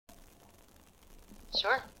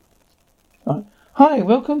Sure. Right. Hi,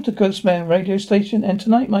 welcome to Ghostman Radio Station, and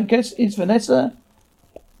tonight my guest is Vanessa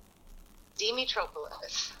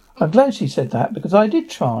Dimitropoulos. I'm glad she said that, because I did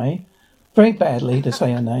try very badly to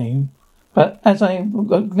say her name, but as I'm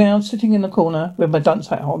now sitting in the corner with my dunce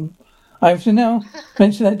hat on, I have to now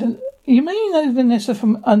mention that you may know Vanessa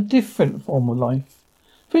from a different form of life,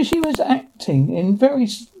 but she was acting in very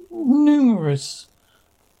numerous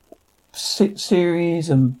series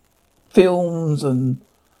and films and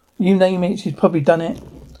you name it, she's probably done it.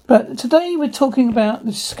 But today we're talking about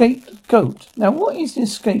the scapegoat. Now, what is the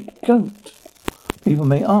scapegoat? People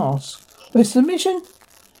may ask. Well, its mission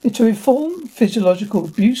is to reform physiological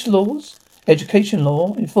abuse laws, education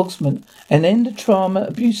law enforcement, and end the trauma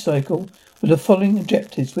abuse cycle with the following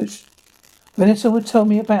objectives, which Vanessa would tell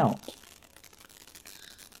me about.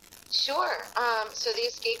 Sure. So the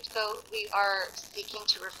scapegoat, we are seeking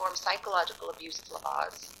to reform psychological abuse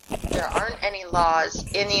laws. There aren't any laws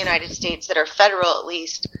in the United States that are federal, at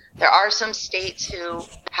least. There are some states who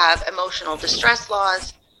have emotional distress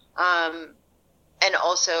laws, and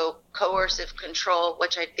also coercive control,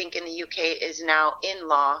 which I think in the UK is now in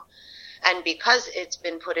law. And because it's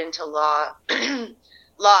been put into law,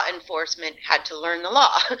 law enforcement had to learn the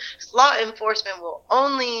law. Law enforcement will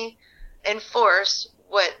only enforce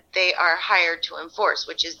what they are hired to enforce,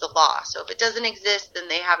 which is the law. So if it doesn't exist, then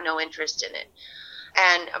they have no interest in it.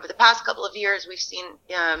 And over the past couple of years, we've seen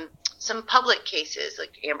some public cases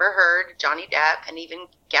like Amber Heard, Johnny Depp, and even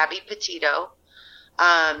Gabby Petito,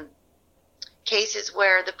 cases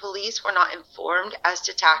where the police were not informed as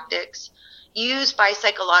to tactics used by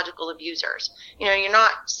psychological abusers. You know, you're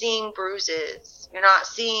not seeing bruises, you're not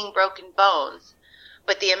seeing broken bones,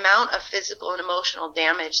 but the amount of physical and emotional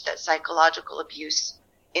damage that psychological abuse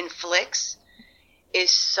inflicts is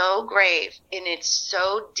so grave and it's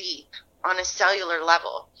so deep on a cellular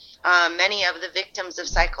level. Many of the victims of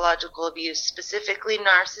psychological abuse, specifically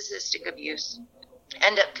narcissistic abuse,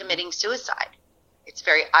 end up committing suicide. It's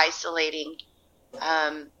very isolating.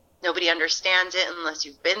 Nobody understands it unless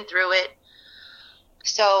you've been through it.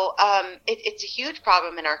 So it's a huge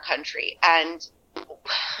problem in our country. And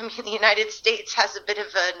I mean, the United States has a bit of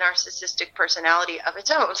a narcissistic personality of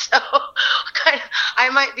its own. So I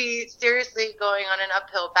might be seriously going on an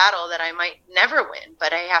uphill battle that I might never win,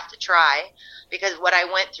 but I have to try, because what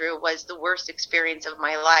I went through was the worst experience of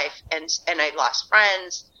my life. And I lost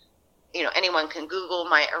friends. You know, anyone can Google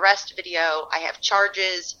my arrest video. I have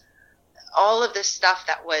charges, all of this stuff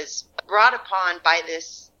that was brought upon by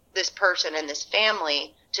this person and this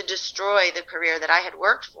family to destroy the career that I had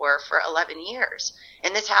worked for 11 years.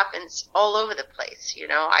 And this happens all over the place. You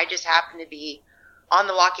know, I just happened to be on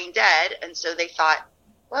The Walking Dead. And so they thought,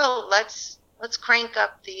 well, let's crank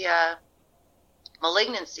up the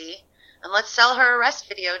malignancy and let's sell her arrest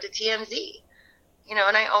video to TMZ. You know,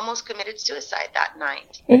 and I almost committed suicide that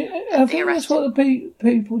night. I think that's what the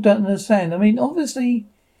people don't understand. I mean, obviously,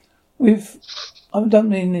 I don't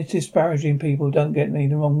mean it's disparaging people, don't get me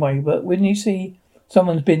the wrong way, but when you see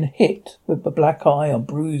someone's been hit with a black eye or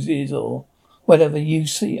bruises or whatever you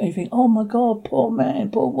see, you think, oh my God, poor man,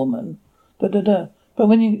 poor woman, da-da-da. But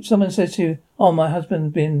when someone says to you, oh, my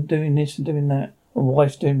husband's been doing this and doing that, or my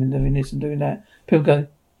wife's doing this and doing that, people go,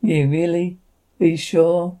 yeah, really? Are you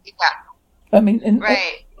sure? Yeah. I mean,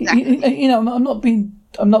 right. Exactly. You know,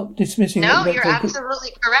 I'm not dismissing it. No, you're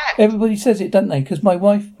absolutely correct. Everybody says it, don't they? Because my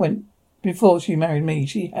wife before she married me,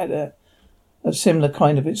 she had a similar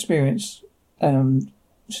kind of experience.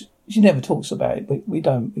 She never talks about it, but we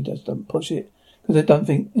just don't push it, because I don't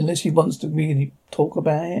think, unless she wants to really talk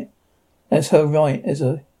about it, that's her right as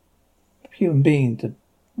a human being to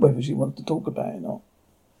whether she wants to talk about it or not.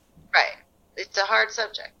 Right. It's a hard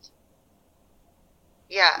subject.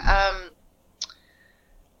 Yeah.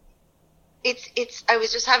 I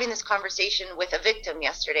was just having this conversation with a victim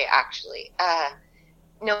yesterday, actually.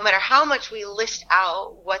 No matter how much we list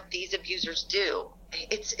out what these abusers do,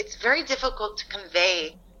 it's very difficult to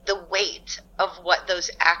convey the weight of what those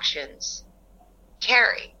actions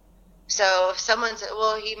carry. So if someone says,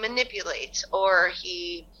 well, he manipulates, or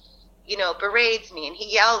he, berates me and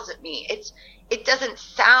he yells at me, it doesn't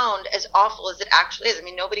sound as awful as it actually is. I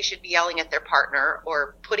mean, nobody should be yelling at their partner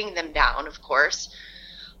or putting them down, of course.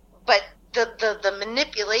 But the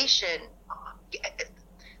manipulation,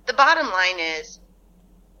 the bottom line is,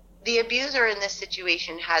 the abuser in this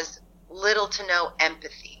situation has little to no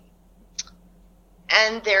empathy.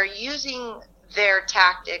 And they're using their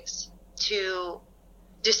tactics to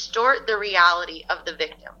distort the reality of the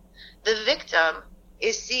victim. The victim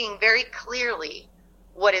is seeing very clearly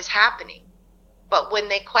what is happening. But when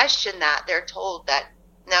they question that, they're told that,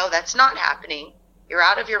 no, that's not happening. you're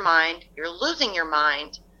out of your mind, you're losing your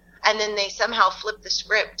mind, and then they somehow flip the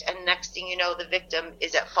script, and next thing you know, the victim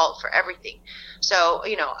is at fault for everything. So,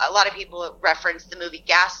 a lot of people reference the movie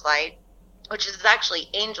Gaslight, which is actually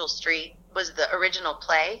Angel Street was the original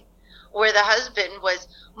play, where the husband was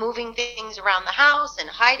moving things around the house and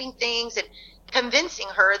hiding things and convincing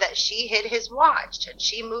her that she hid his watch and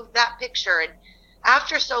she moved that picture. And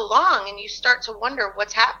after so long, and you start to wonder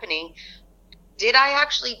what's happening, did I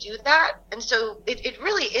actually do that? And so it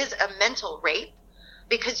really is a mental rape,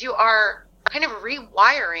 because you are kind of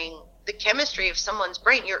rewiring the chemistry of someone's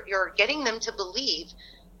brain. You're getting them to believe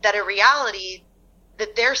that a reality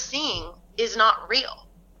that they're seeing is not real.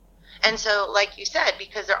 And so, like you said,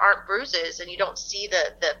 because there aren't bruises and you don't see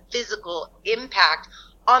the physical impact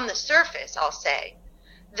on the surface, I'll say,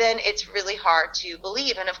 then it's really hard to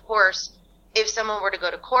believe. And of course, if someone were to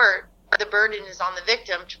go to court, the burden is on the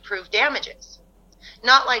victim to prove damages.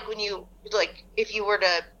 Not like if you were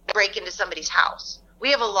to break into somebody's house. We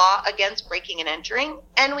have a law against breaking and entering,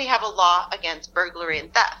 and we have a law against burglary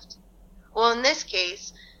and theft. Well, in this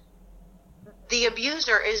case, the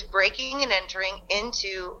abuser is breaking and entering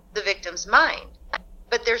into the victim's mind.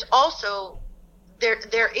 But there's also,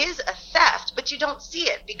 there is a theft, but you don't see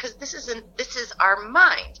it because this is our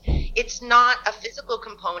mind. It's not a physical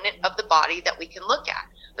component of the body that we can look at.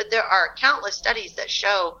 But there are countless studies that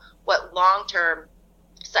show what long-term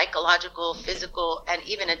psychological, physical, and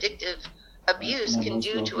even addictive abuse can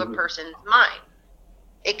do to a person's mind.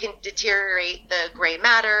 It can deteriorate the gray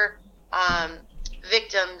matter.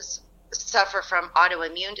 Victims suffer from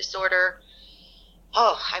autoimmune disorder.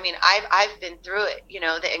 I've been through it.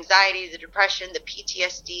 The anxiety, the depression, the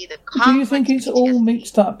PTSD, the complex. Do you think it's PTSD all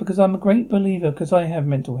mixed up? Because I'm a great believer, because I have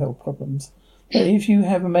mental health problems. But if you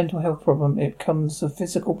have a mental health problem, it comes a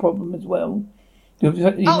physical problem as well. You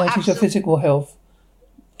notice your physical health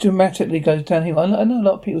dramatically goes downhill. I know a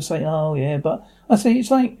lot of people say, oh yeah, but I say it's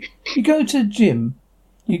like you go to the gym,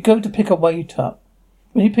 you go to pick a weight up.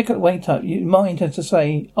 When you pick a weight up, your mind has to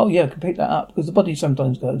say, oh yeah, I can pick that up, because the body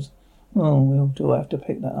sometimes goes, oh, well, do I have to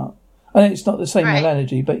pick that up? I know it's not the same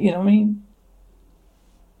analogy, but you know what I mean?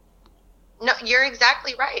 No, you're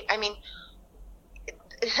exactly right. I mean,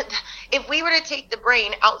 if we were to take the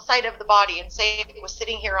brain outside of the body and say it was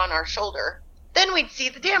sitting here on our shoulder, then we'd see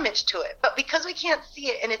the damage to it. But because we can't see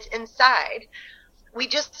it and it's inside,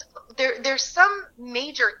 there's some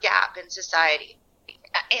major gap in society.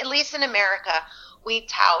 At least in America, we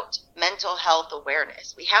tout mental health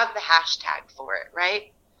awareness. We have the hashtag for it,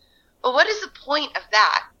 right? But what is the point of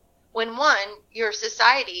that when, one, your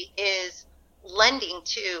society is lending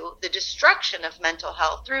to the destruction of mental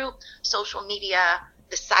health through social media,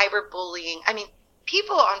 the cyberbullying? I mean,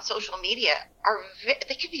 people on social media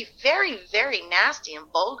they can be very, very nasty and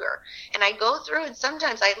vulgar. And I go through and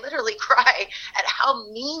sometimes I literally cry at how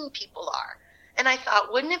mean people are. And I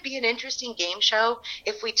thought, wouldn't it be an interesting game show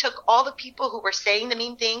if we took all the people who were saying the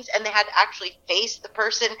mean things and they had to actually face the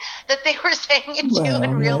person that they were saying it to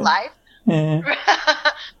in real life? Yeah.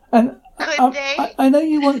 And Could they? I know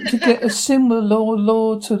you want to get a similar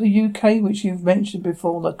law to the UK, which you've mentioned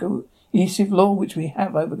before, like a adhesive law, which we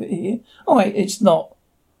have over here. All right, it's not.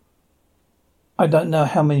 I don't know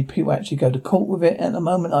how many people actually go to court with it at the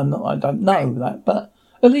moment. I don't know that, but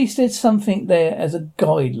at least there's something there as a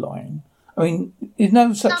guideline. I mean, there's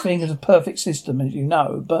no such thing as a perfect system, as you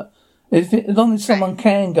know, but as long as someone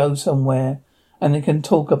can go somewhere and they can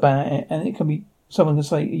talk about it, and it can be someone can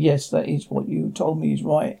say, yes, that is what you told me is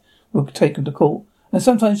right, we'll take them to court. And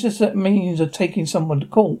sometimes just that means of taking someone to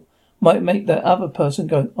court might make that other person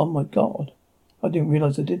go, oh my God, I didn't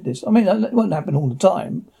realise I did this. I mean, it won't happen all the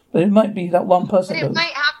time, but it might be that one person. But it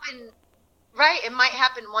might happen, right? It might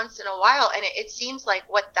happen once in a while, and it seems like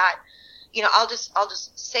what that, I'll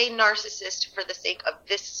just say narcissist for the sake of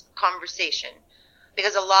this conversation,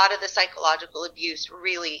 because a lot of the psychological abuse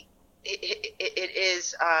really it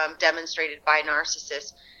is demonstrated by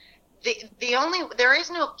narcissists. There is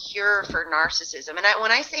no cure for narcissism, and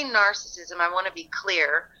when I say narcissism, I want to be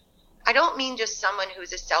clear. I don't mean just someone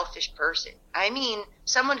who's a selfish person. I mean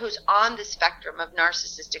someone who's on the spectrum of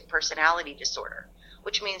narcissistic personality disorder,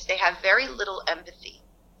 which means they have very little empathy.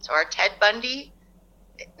 So our Ted Bundy,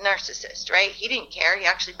 narcissist, right? He didn't care. He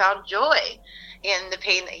actually found joy in the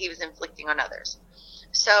pain that he was inflicting on others.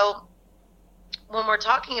 So when we're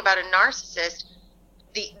talking about a narcissist,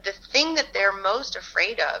 the thing that they're most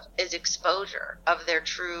afraid of is exposure of their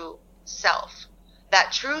true self.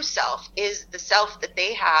 That true self is the self that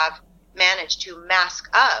they have managed to mask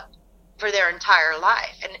up for their entire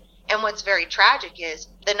life. And what's very tragic is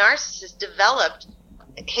the narcissist developed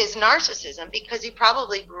his narcissism because he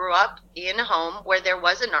probably grew up in a home where there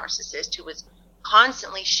was a narcissist who was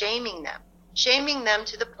constantly shaming them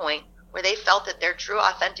to the point where they felt that their true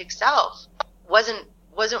authentic self wasn't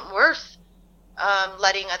worth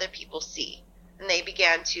letting other people see. And they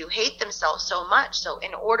began to hate themselves so much. So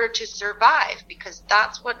in order to survive, because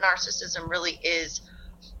that's what narcissism really is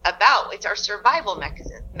about, it's our survival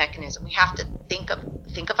mechanism. We have to think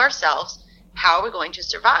of ourselves. How are we going to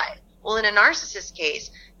survive? Well, in a narcissist case,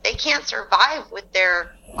 they can't survive with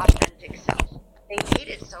their authentic self. They hate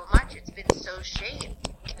it so much. It's been so shamed.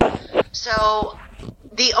 So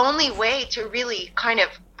the only way to really kind of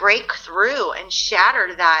break through and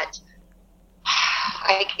shatter that,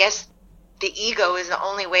 I guess the ego is the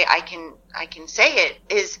only way I can say it,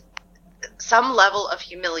 is some level of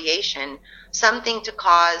humiliation, something to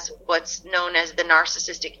cause what's known as the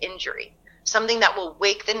narcissistic injury, something that will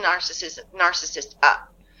wake the narcissist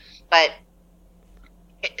up. But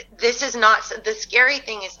this is not, the scary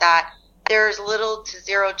thing is that there's little to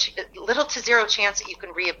zero chance that you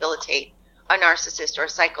can rehabilitate a narcissist or a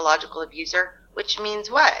psychological abuser, which means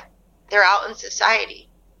what? They're out in society.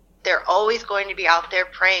 They're always going to be out there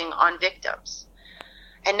preying on victims.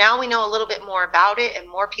 And now we know a little bit more about it, and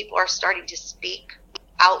more people are starting to speak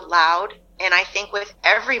out loud. And I think with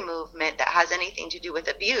every movement that has anything to do with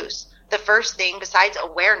abuse, the first thing besides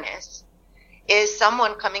awareness is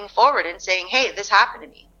someone coming forward and saying, hey, this happened to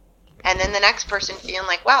me. And then the next person feeling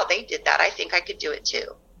like, wow, they did that. I think I could do it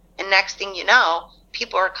too. And next thing you know,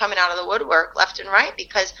 people are coming out of the woodwork left and right,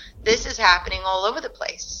 because this is happening all over the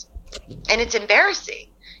place. And it's embarrassing.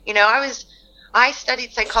 You know, I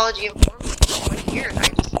studied psychology and performance for 20 years.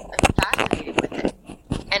 I'm fascinated with it.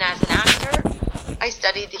 And as an actor, I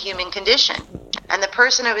studied the human condition. And the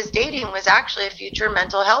person I was dating was actually a future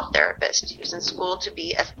mental health therapist. He was in school to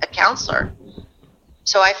be a counselor.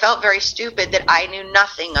 So I felt very stupid that I knew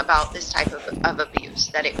nothing about this type of abuse,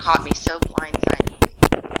 that it caught me so blindsided.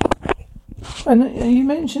 And you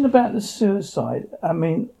mentioned about the suicide. I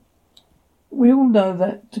mean, we all know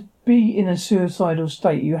that to be in a suicidal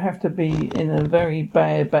state, you have to be in a very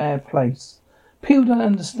bad place. People don't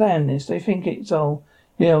understand this. They think it's, I'm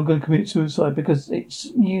going to commit suicide, because it's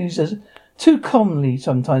used as too commonly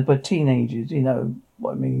sometimes by teenagers, you know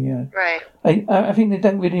what I mean? Yeah. Right. I think they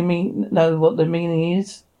don't really know what the meaning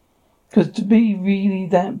is. Because to be really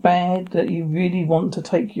that bad that you really want to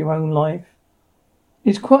take your own life,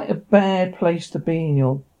 it's quite a bad place to be in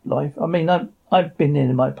your life. I mean, I've been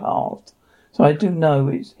in my past. So I do know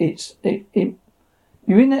you're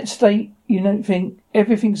in that state, you don't think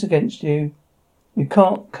everything's against you. You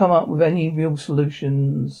can't come up with any real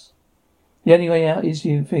solutions. The only way out is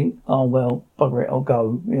you think, oh, well, bugger it, I'll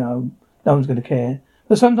go. You know, no one's going to care.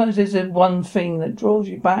 But sometimes there's one thing that draws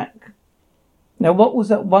you back. Now, what was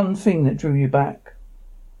that one thing that drew you back?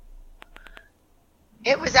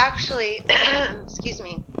 It was actually, excuse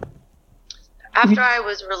me, after I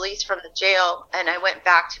was released from the jail and I went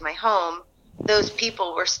back to my home, those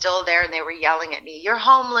people were still there and they were yelling at me, you're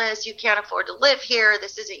homeless, you can't afford to live here,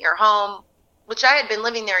 this isn't your home, which I had been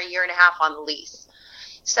living there 1.5 years on the lease.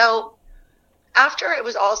 So after it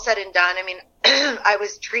was all said and done, I mean, I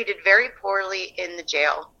was treated very poorly in the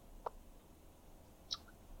jail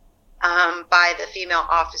by the female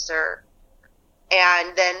officer.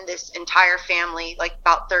 And then this entire family, like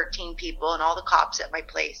about 13 people and all the cops at my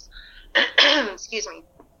place, excuse me.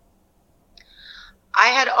 I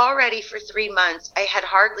had already for 3 months, I had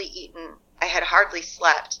hardly eaten. I had hardly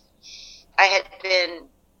slept. I had been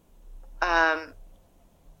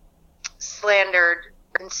slandered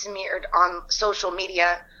and smeared on social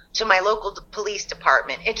media to my local police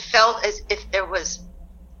department. It felt as if there was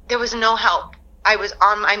no help.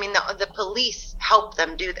 The police helped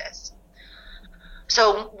them do this.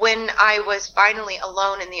 So when I was finally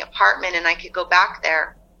alone in the apartment and I could go back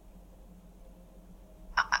there,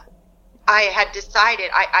 I had decided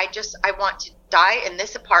I want to die in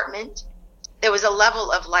this apartment. There was a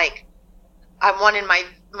level of like, I wanted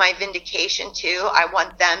my vindication too. I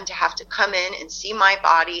want them to have to come in and see my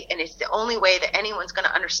body, and it's the only way that anyone's going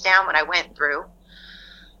to understand what I went through.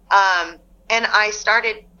 And I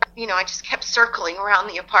started, I just kept circling around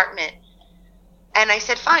the apartment, and I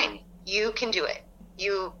said, fine, you can do it.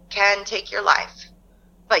 You can take your life,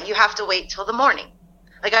 but you have to wait till the morning.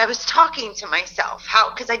 Like I was talking to myself,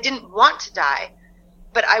 because I didn't want to die,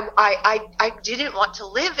 but I didn't want to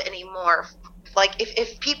live anymore. Like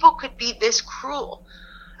if people could be this cruel,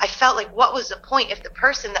 I felt like what was the point if the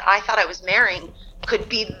person that I thought I was marrying could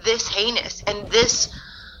be this heinous and this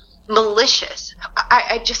malicious?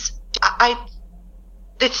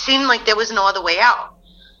 It seemed like there was no other way out.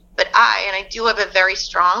 But I do have a very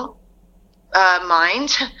strong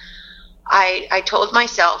mind. I told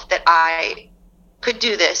myself that I could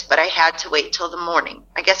do this, but I had to wait till the morning.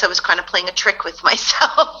 I guess I was kind of playing a trick with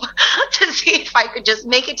myself to see if I could just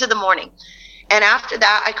make it to the morning. And after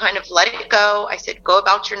that, I kind of let it go. I said, go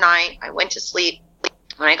about your night. I went to sleep.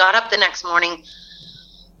 When I got up the next morning,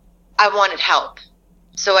 I wanted help.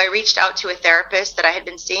 So I reached out to a therapist that I had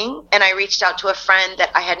been seeing, and I reached out to a friend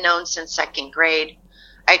that I had known since second grade.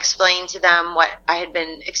 I explained to them what I had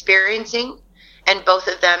been experiencing, and both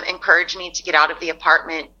of them encouraged me to get out of the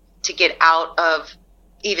apartment, to get out of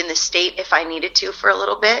even the state if I needed to for a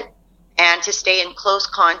little bit, and to stay in close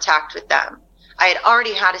contact with them. I had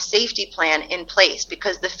already had a safety plan in place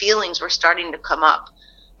because the feelings were starting to come up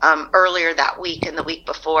earlier that week and the week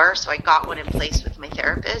before, so I got one in place with my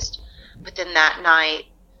therapist. But then that night,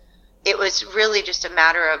 it was really just a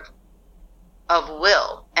matter of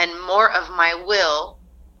will, and more of my will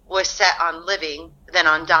was set on living than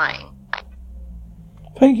on dying.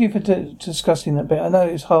 Thank you for discussing that bit. I know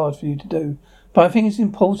it's hard for you to do, but I think it's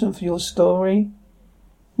important for your story.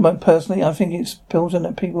 But personally, I think it's important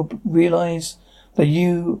that people realise that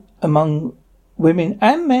you, among women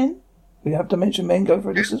and men, we have to mention men go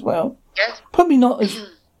through this as well. Yes. Probably not as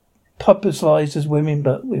publicised as women,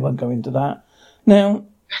 but we won't go into that. Now,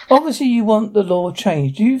 obviously you want the law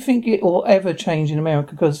changed. Do you think it will ever change in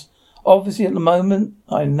America? Because obviously at the moment,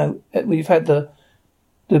 I know we've had the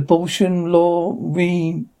abortion law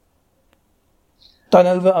done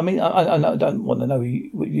over. I mean, I don't want to know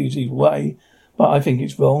views either way, but I think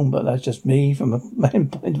it's wrong, but that's just me from a man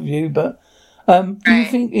point of view. But do you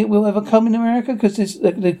think it will ever come in America? Because there's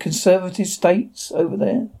the conservative states over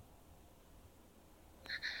there.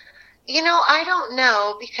 I don't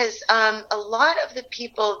know, because a lot of the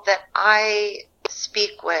people that I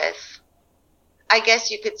speak with, I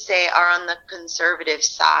guess you could say, are on the conservative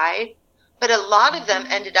side. But a lot of them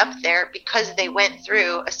ended up there because they went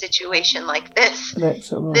through a situation like this.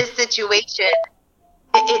 Excellent. This situation,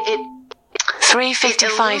 it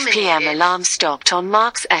 3:55 p.m. alarm stopped on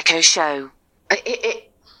Mark's Echo Show. It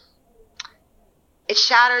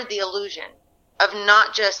shattered the illusion of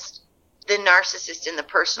not just the narcissist in the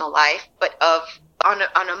personal life, but of on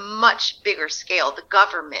a much bigger scale, the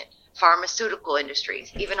government, pharmaceutical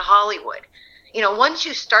industries, even Hollywood. Once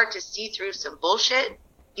you start to see through some bullshit,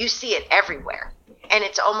 you see it everywhere, and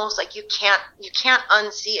it's almost like you can't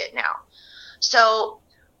unsee it now. So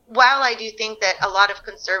while I do think that a lot of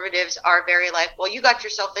conservatives are very like, well, you got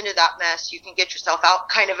yourself into that mess, you can get yourself out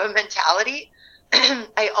kind of a mentality,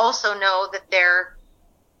 I also know that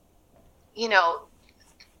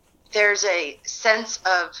there's a sense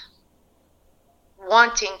of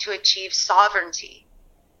wanting to achieve sovereignty.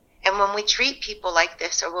 And when we treat people like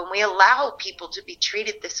this, or when we allow people to be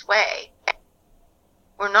treated this way,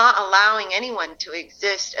 we're not allowing anyone to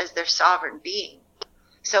exist as their sovereign being.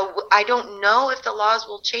 So I don't know if the laws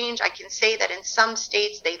will change. I can say that in some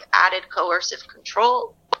states they've added coercive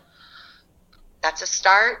control. That's a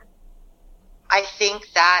start. I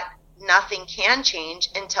think that nothing can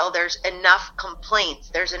change until there's enough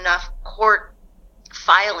complaints, there's enough court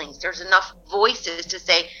filings, there's enough voices to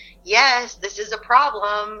say, yes, this is a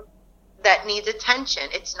problem that needs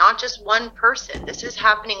attention. It's not just one person. This is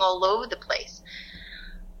happening all over the place.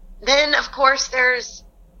 Then, of course, there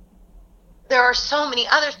are so many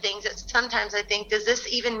other things that sometimes I think, does this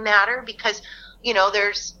even matter? Because,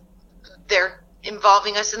 they're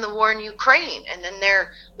involving us in the war in Ukraine, and then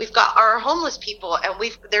we've got our homeless people, and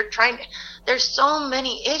there's so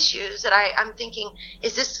many issues that I'm thinking,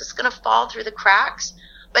 is this just going to fall through the cracks?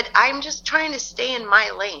 But I'm just trying to stay in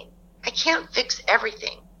my lane. I can't fix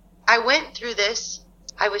everything. I went through this.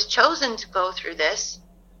 I was chosen to go through this.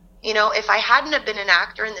 If I hadn't have been an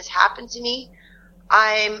actor and this happened to me,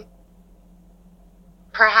 I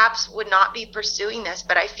perhaps would not be pursuing this.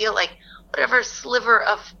 But I feel like whatever sliver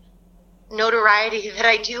of notoriety that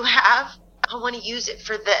I do have, I want to use it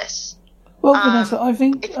for this. Well, Vanessa, I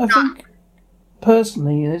think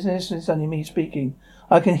personally, this is only me speaking,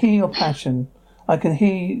 I can hear your passion. I can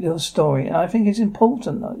hear your story. And I think it's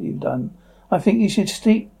important that you've done. I think you should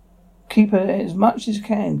keep it as much as you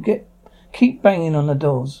can. Keep banging on the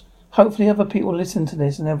doors. Hopefully other people listen to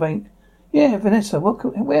this and they'll think, yeah, Vanessa,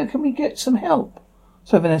 where can we get some help?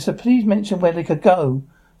 So, Vanessa, please mention where they could go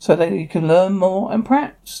so that you can learn more and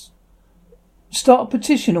perhaps start a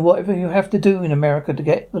petition or whatever you have to do in America to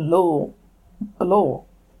get the law.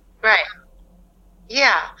 Right.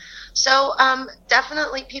 Yeah. So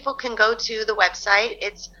definitely people can go to the website.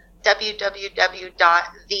 It's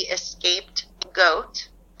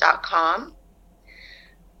www.theescapedgoat.com.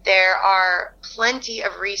 There are plenty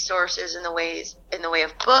of resources in the way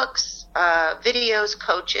of books, videos,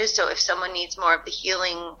 coaches. So if someone needs more of the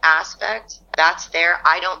healing aspect, that's there.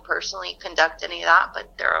 I don't personally conduct any of that,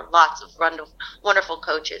 but there are lots of wonderful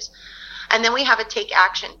coaches. And then we have a take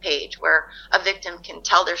action page where a victim can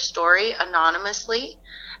tell their story anonymously.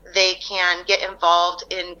 They can get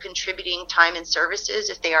involved in contributing time and services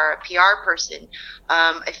if they are a PR person,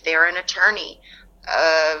 if they're an attorney,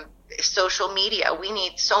 social media.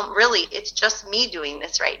 It's just me doing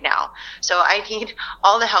this right now. So I need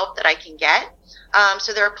all the help that I can get.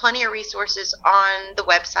 So there are plenty of resources on the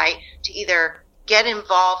website to either get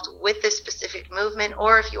involved with this specific movement,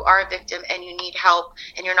 or if you are a victim and you need help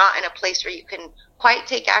and you're not in a place where you can quite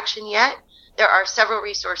take action yet, there are several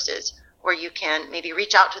resources where you can maybe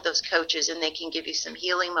reach out to those coaches and they can give you some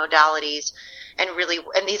healing modalities. And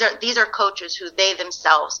these are coaches who they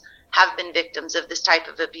themselves have been victims of this type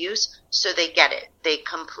of abuse, so they get it. They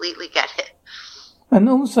completely get it. And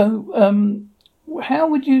also,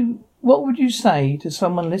 what would you say to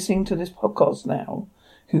someone listening to this podcast now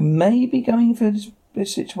who may be going through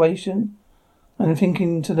this situation and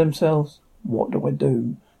thinking to themselves, what do I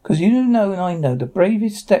do? Because you know and I know the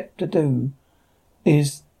bravest step to do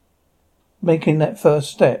is making that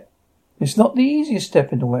first step. It's not the easiest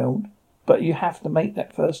step in the world, but you have to make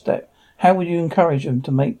that first step. How would you encourage them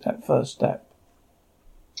to make that first step?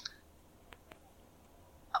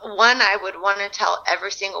 One, I would want to tell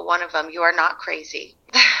every single one of them, you are not crazy,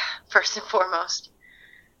 first and foremost.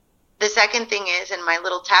 The second thing is, and my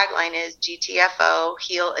little tagline is GTFO,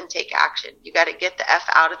 heal and take action. You got to get the F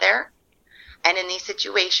out of there. And in these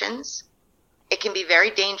situations, it can be very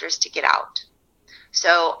dangerous to get out.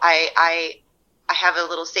 So I have a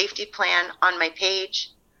little safety plan on my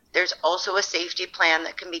page. There's also a safety plan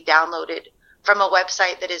that can be downloaded from a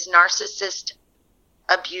website that is Narcissist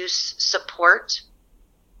Abuse Support.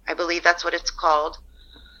 I believe that's what it's called.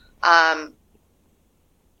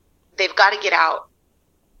 They've got to get out.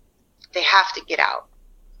 They have to get out.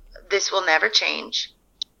 This will never change.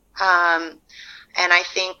 And I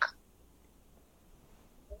think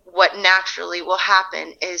what naturally will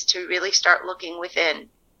happen is to really start looking within.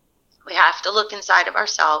 We have to look inside of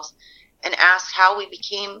ourselves and ask how we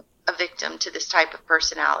became a victim to this type of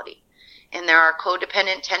personality. And there are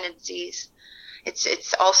codependent tendencies.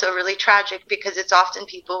 It's also really tragic because it's often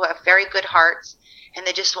people who have very good hearts and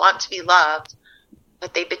they just want to be loved,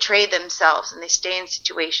 but they betray themselves and they stay in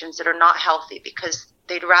situations that are not healthy because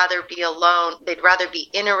they'd rather be alone. They'd rather be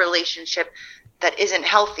in a relationship that isn't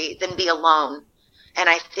healthy than be alone. And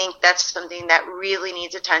I think that's something that really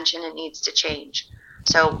needs attention and needs to change.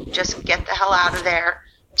 So just get the hell out of there.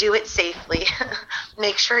 Do it safely.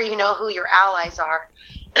 Make sure you know who your allies are.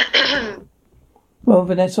 Well,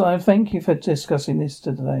 Vanessa, I thank you for discussing this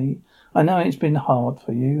today. I know it's been hard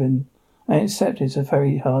for you, and I accept it's a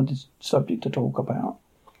very hard subject to talk about.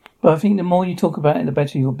 But I think the more you talk about it, the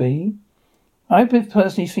better you'll be. I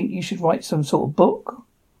personally think you should write some sort of book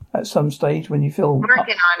at some stage when you feel... Working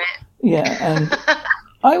on it. Yeah, and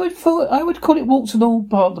I would call it walks and all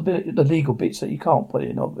part of the legal bits that you can't put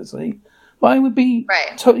in, obviously. But I would be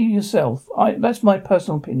totally yourself. That's my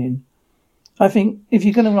personal opinion. I think if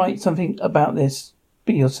you're going to write something about this,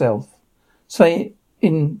 be yourself. Say it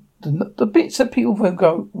in the bits that people will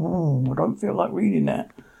go, I don't feel like reading that.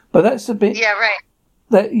 But that's the bit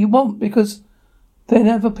that you want, because then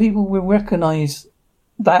other people will recognise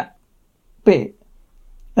that bit.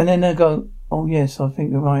 And then they'll go, oh yes, I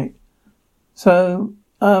think you're right. So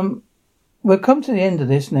we'll come to the end of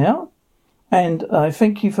this now. And I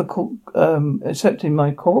thank you for accepting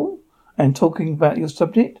my call and talking about your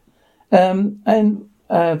subject. And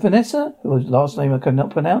Vanessa, whose last name I cannot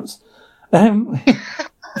pronounce,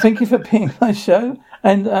 thank you for being on my show.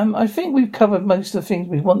 And I think we've covered most of the things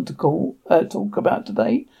we want to talk about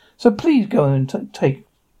today. So please go and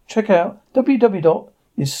check out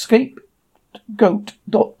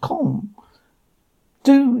www.escapegoat.com.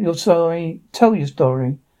 Do your story, tell your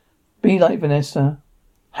story, be like Vanessa.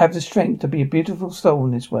 Have the strength to be a beautiful soul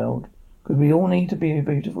in this world, because we all need to be a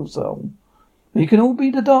beautiful soul. You can all be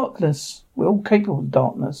the darkness. We're all capable of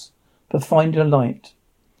darkness, but find your light.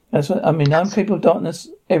 That's what I mean. I'm capable of darkness.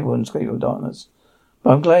 Everyone's capable of darkness.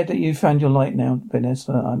 But I'm glad that you found your light now,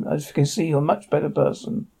 Vanessa. As you can see, you're a much better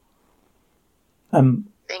person.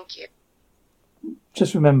 Thank you.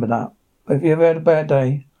 Just remember that. If you ever had a bad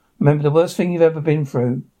day, remember the worst thing you've ever been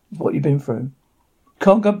through is what you've been through.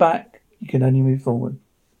 Can't go back. You can only move forward.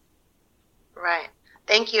 Right.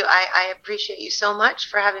 Thank you. I appreciate you so much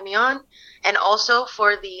for having me on, and also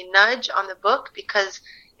for the nudge on the book, because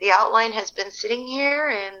the outline has been sitting here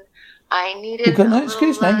and I needed. You've got no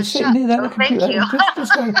excuse now. You're sitting near that computer. Thank you.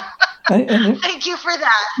 Just go. And Thank you for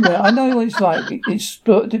that. Yeah, I know what it's like.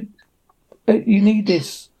 You need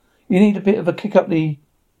this. You need a bit of a kick up the.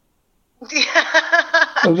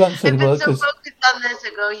 I've been so focused on this,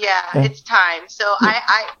 I go, it's time. So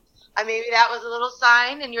I maybe that was a little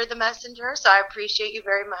sign, and you're the messenger. So I appreciate you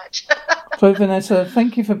very much. So Vanessa,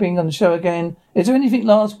 thank you for being on the show again. Is there anything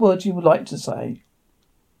last words you would like to say?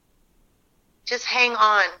 Just hang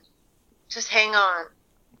on. Just hang on.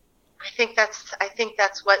 I think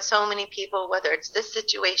that's what so many people, whether it's this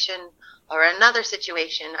situation or another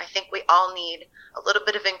situation, I think we all need a little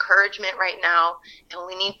bit of encouragement right now, and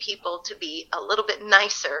we need people to be a little bit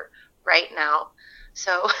nicer right now.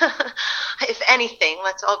 So, if anything,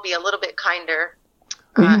 let's all be a little bit kinder.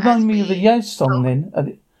 Well, you remind me of the Yaz song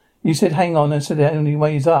then. You said hang on and said the only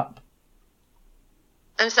way is up.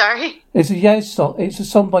 I'm sorry? It's a Yaz song. It's a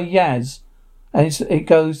song by Yaz, and it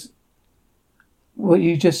goes what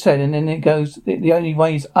you just said, and then it goes the only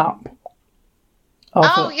way is up.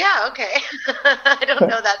 Yeah, okay. I don't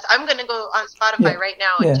know that. I'm going to go on Spotify right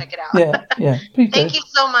now and check it out. Yeah. Thank you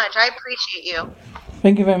so much. I appreciate you.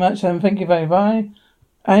 Thank you very much, and thank you very much.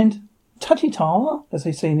 And Tutty-ta, as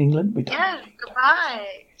they say in England. Yes,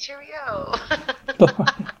 goodbye. Cheerio.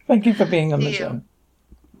 Bye. Thank you for being on the show.